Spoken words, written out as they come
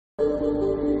The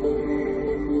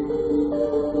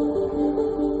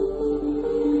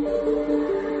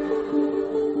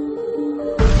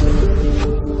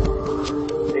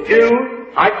Jews,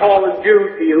 I call them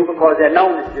Jews to you because they're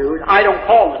known as Jews. I don't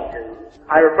call them Jews.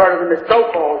 I refer to them as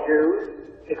so-called Jews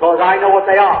because I know what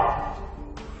they are.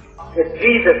 If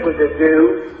Jesus was a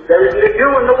Jew, there isn't a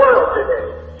Jew in the world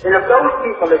today. And if those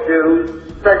people are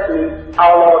Jews, certainly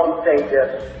our Lord and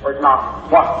Savior was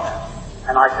not one of them.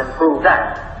 And I can prove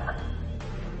that.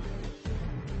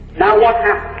 Now what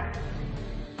happened?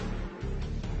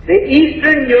 The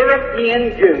Eastern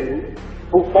European Jews,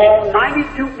 who form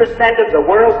 92% of the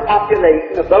world's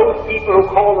population of those people who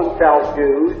call themselves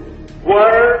Jews,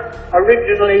 were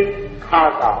originally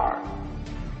Khazars.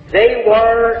 They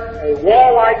were a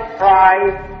warlike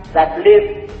tribe that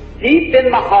lived deep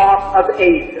in the heart of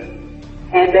Asia.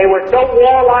 And they were so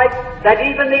warlike that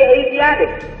even the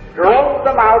Asiatics drove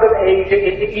them out of Asia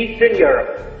into Eastern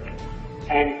Europe.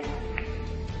 And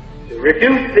to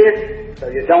reduce this, so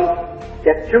you don't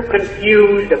get too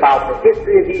confused about the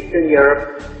history of Eastern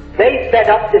Europe, they set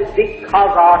up this big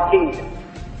Khazar kingdom.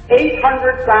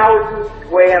 800,000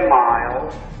 square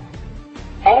miles.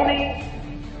 Only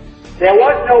there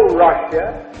was no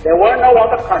Russia, there were no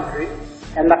other countries,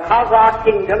 and the Khazar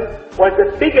kingdom was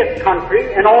the biggest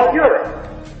country in all Europe.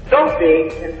 So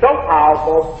big and so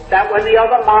powerful that when the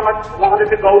other monarchs wanted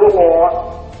to go to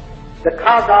war, the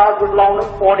Khazars would loan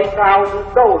them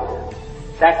 40,000 soldiers.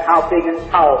 That's how big and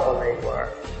powerful they were.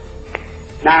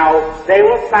 Now, they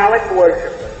were phallic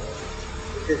worshippers,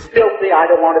 which is filthy. I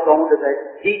don't want to go into the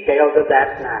details of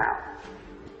that now.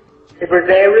 It was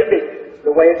their religion,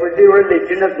 the way it was the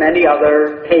religion of many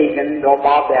other pagans or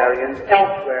barbarians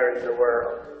elsewhere in the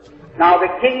world. Now, the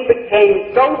king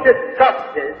became so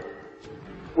disgusted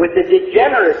with the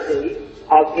degeneracy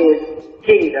of his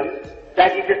kingdom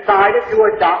that he decided to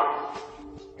adopt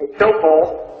a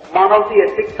so-called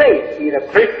monotheistic faith, either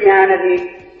Christianity,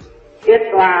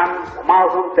 Islam, the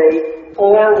Muslim faith,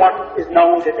 or what is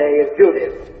known today as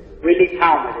Judaism, really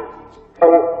Talmudism. So,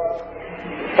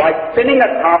 by spinning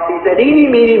a top, he said, eeny,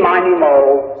 meeny, miny,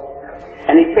 mo,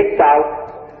 and he picked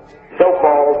out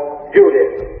so-called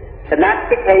Judaism. And that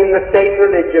became the state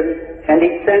religion, and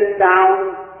he sent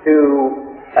down to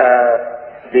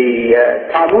the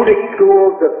Talmudic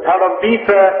schools of Tel Aviv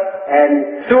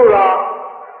and Surah,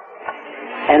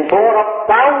 and brought up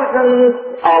thousands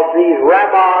of these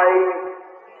rabbis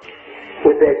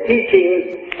with their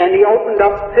teachings, and he opened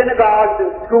up synagogues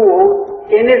and schools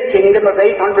in his kingdom of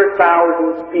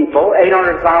 800,000 people,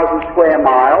 800,000 square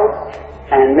miles,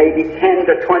 and maybe 10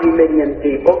 to 20 million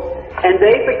people, and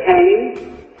they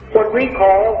became what we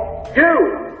call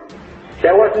Jews.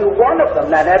 There wasn't one of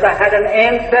them that ever had an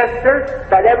ancestor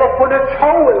that ever put a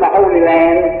toe in the Holy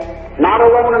Land, not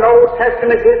alone in Old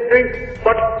Testament history,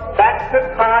 but back to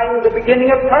time, the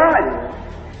beginning of time.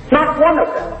 Not one of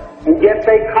them. And yet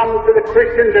they come to the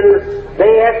Christians and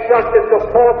they ask us to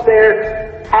support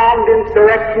their armed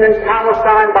insurrection in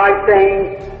Palestine by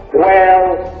saying,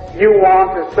 well, you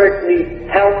want to certainly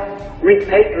help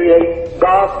repatriate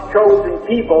God's chosen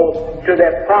people to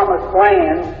their promised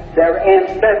land, their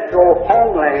ancestral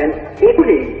homeland,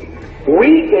 Italy.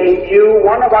 We gave you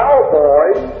one of our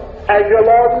boys as your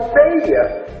Lord and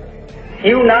Savior.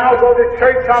 You now go to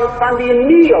church on Sunday and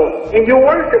kneel, and you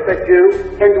worship a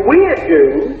Jew, and we are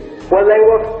Jews. Well, they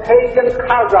were pagan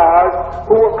Khazars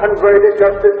who were converted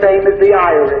just the same as the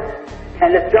Irish.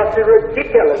 And it's just as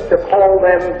ridiculous to call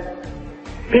them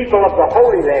people of the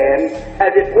Holy Land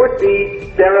as it would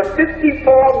be. There are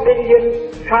 54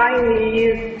 million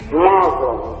Chinese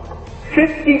Muslims.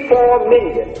 54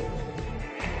 million.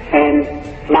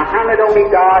 And Muhammad only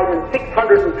died in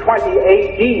 620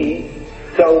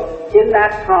 AD, so in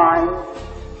that time,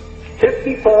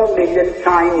 54 million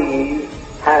Chinese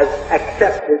have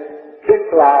accepted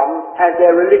Islam as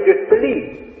their religious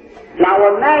belief.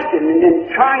 Now imagine in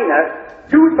China,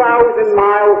 2,000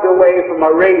 miles away from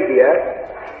Arabia,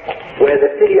 where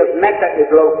the city of Mecca is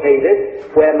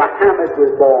located, where Muhammad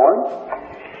was born,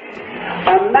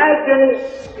 imagine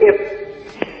if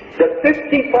the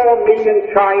 54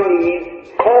 million Chinese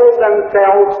call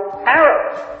themselves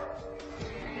Arabs.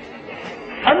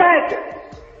 Imagine.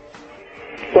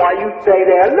 Why, you say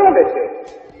they're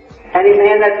lunatics. Any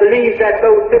man that believes that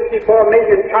those 54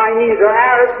 million Chinese are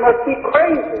Arabs must be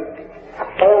crazy.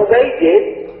 All they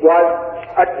did was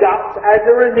adopt as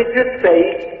a religious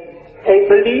faith a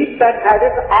belief that had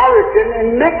its origin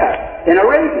in Mecca, in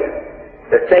Arabia.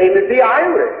 The same as the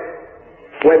Irish.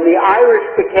 When the Irish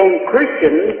became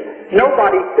Christians,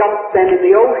 nobody dumped them in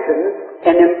the ocean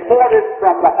and imported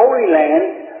from the Holy Land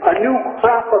a new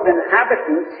crop of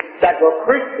inhabitants that were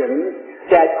Christians.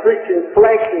 They had Christian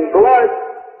flesh and blood.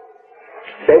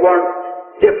 They weren't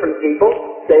different people.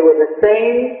 They were the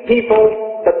same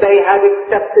people, but they had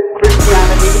accepted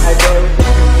Christianity as their...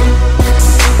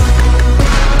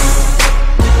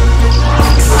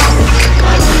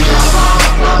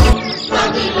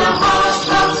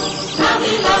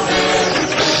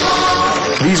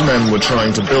 These men were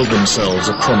trying to build themselves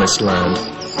a promised land.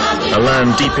 A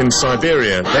land deep in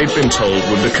Siberia they'd been told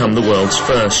would become the world's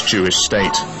first Jewish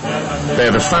state. They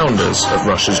are the founders of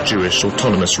Russia's Jewish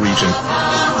autonomous region.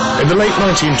 In the late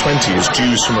 1920s,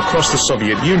 Jews from across the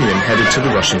Soviet Union headed to the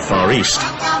Russian Far East.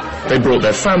 They brought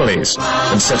their families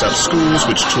and set up schools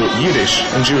which taught Yiddish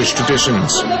and Jewish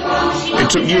traditions. It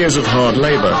took years of hard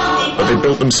labor, but they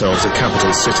built themselves a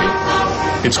capital city.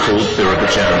 It's called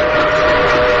Birobidzhan.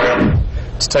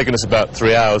 It's taken us about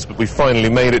 3 hours, but we finally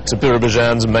made it to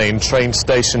Birobidzhan's main train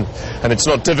station, and it's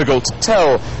not difficult to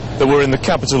tell that we're in the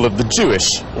capital of the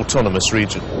Jewish autonomous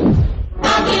region.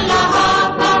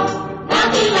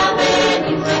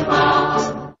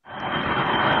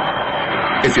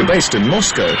 If you're based in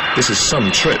Moscow, this is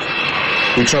some trip.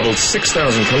 We travelled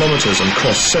 6,000 kilometres and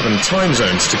crossed 7 time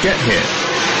zones to get here,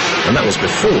 and that was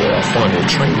before our final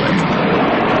train leg.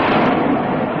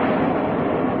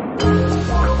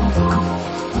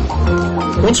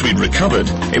 Once we'd recovered,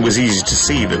 it was easy to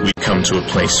see that we'd come to a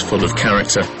place full of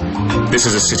character. This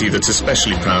is a city that's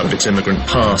especially proud of its immigrant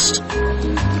past.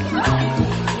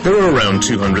 There are around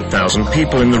 200,000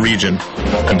 people in the region,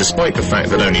 and despite the fact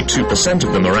that only 2%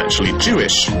 of them are actually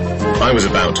Jewish, I was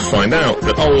about to find out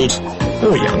that old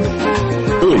or young,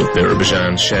 all of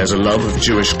Birobidzhan shares a love of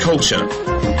Jewish culture,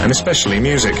 and especially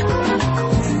music.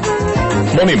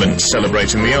 Monuments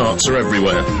celebrating the arts are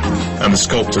everywhere, and the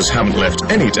sculptors haven't left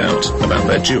any doubt about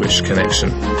their Jewish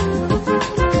connection.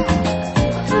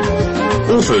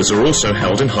 Authors are also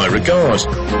held in high regard,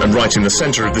 and right in the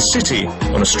centre of the city,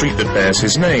 on a street that bears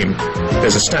his name,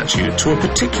 there's a statue to a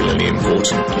particularly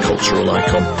important cultural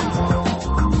icon.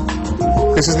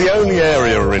 This is the only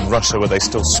area in Russia where they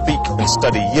still speak and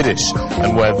study Yiddish,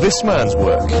 and where this man's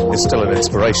work is still an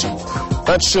inspiration.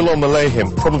 That's Shalom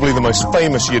Aleichem, probably the most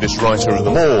famous Yiddish writer of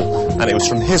them all, and it was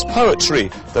from his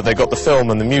poetry that they got the film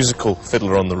and the musical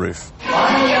Fiddler on the Roof.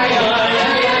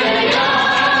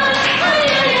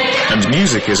 And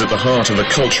music is at the heart of a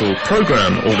cultural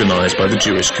programme organised by the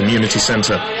Jewish Community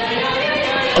Centre.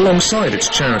 Alongside its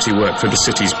charity work for the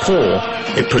city's poor,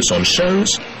 it puts on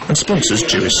shows and sponsors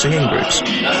Jewish singing groups.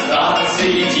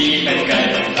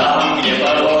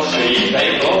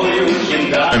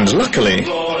 And luckily,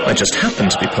 I just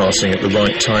happened to be passing at the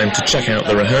right time to check out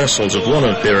the rehearsals of one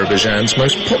of Birobidzhan's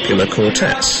most popular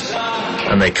quartets,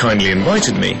 and they kindly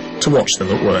invited me to watch them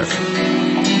at work.